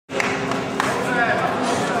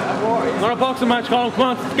Not a boxing match, Colin.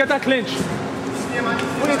 Come on, get that clinch.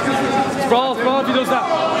 Sprawl if he does that.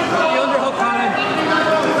 The underhook, Colin.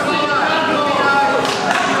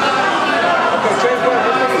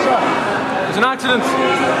 It's an accident.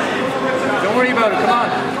 Don't worry about it, come on.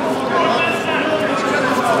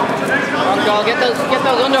 Come on, Colin, get those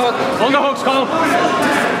underhooks. Underhooks, Colin.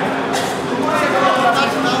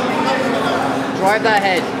 Drive that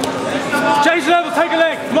head. Change level, take a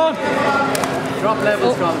leg, come on. Drop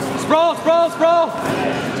levels, Colin. Sprawl.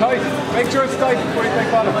 Tight. Make sure it's tight before you take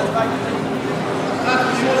bottom.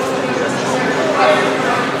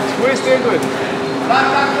 Twist into it.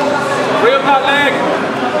 Reel that leg.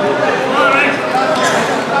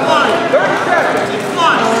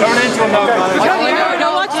 Turn into him now, Colin.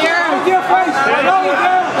 Watch the arm.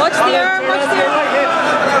 Watch the arm.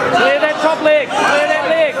 Play that top leg. Play that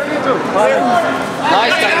leg.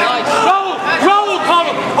 Nice guy, nice. Roll,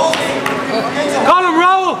 Colin. Colin,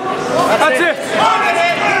 roll. That's it.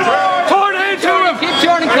 Turn into him. Keep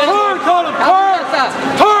turning, Colin. Turn, Colin.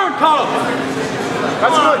 Turn, Colin.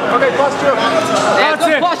 That's good. Okay, posture up. That's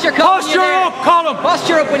it. Posture, Colin. Posture up, Colin.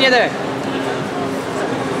 Posture up when you're there.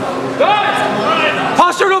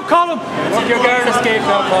 Posture up, Colin. Work your guard escape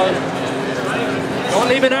now, Colin. Don't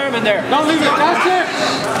leave an arm in there. Don't leave it. That's it.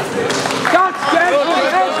 That's it.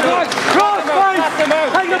 Cross face.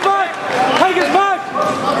 Take it back. Take it back.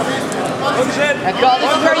 And Colin,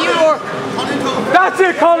 this is where you work. That's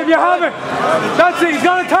it, Colin. You have it. That's it. He's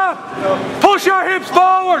got a tap. Push your hips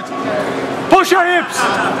forward. Push your hips.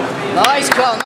 Nice, Colin.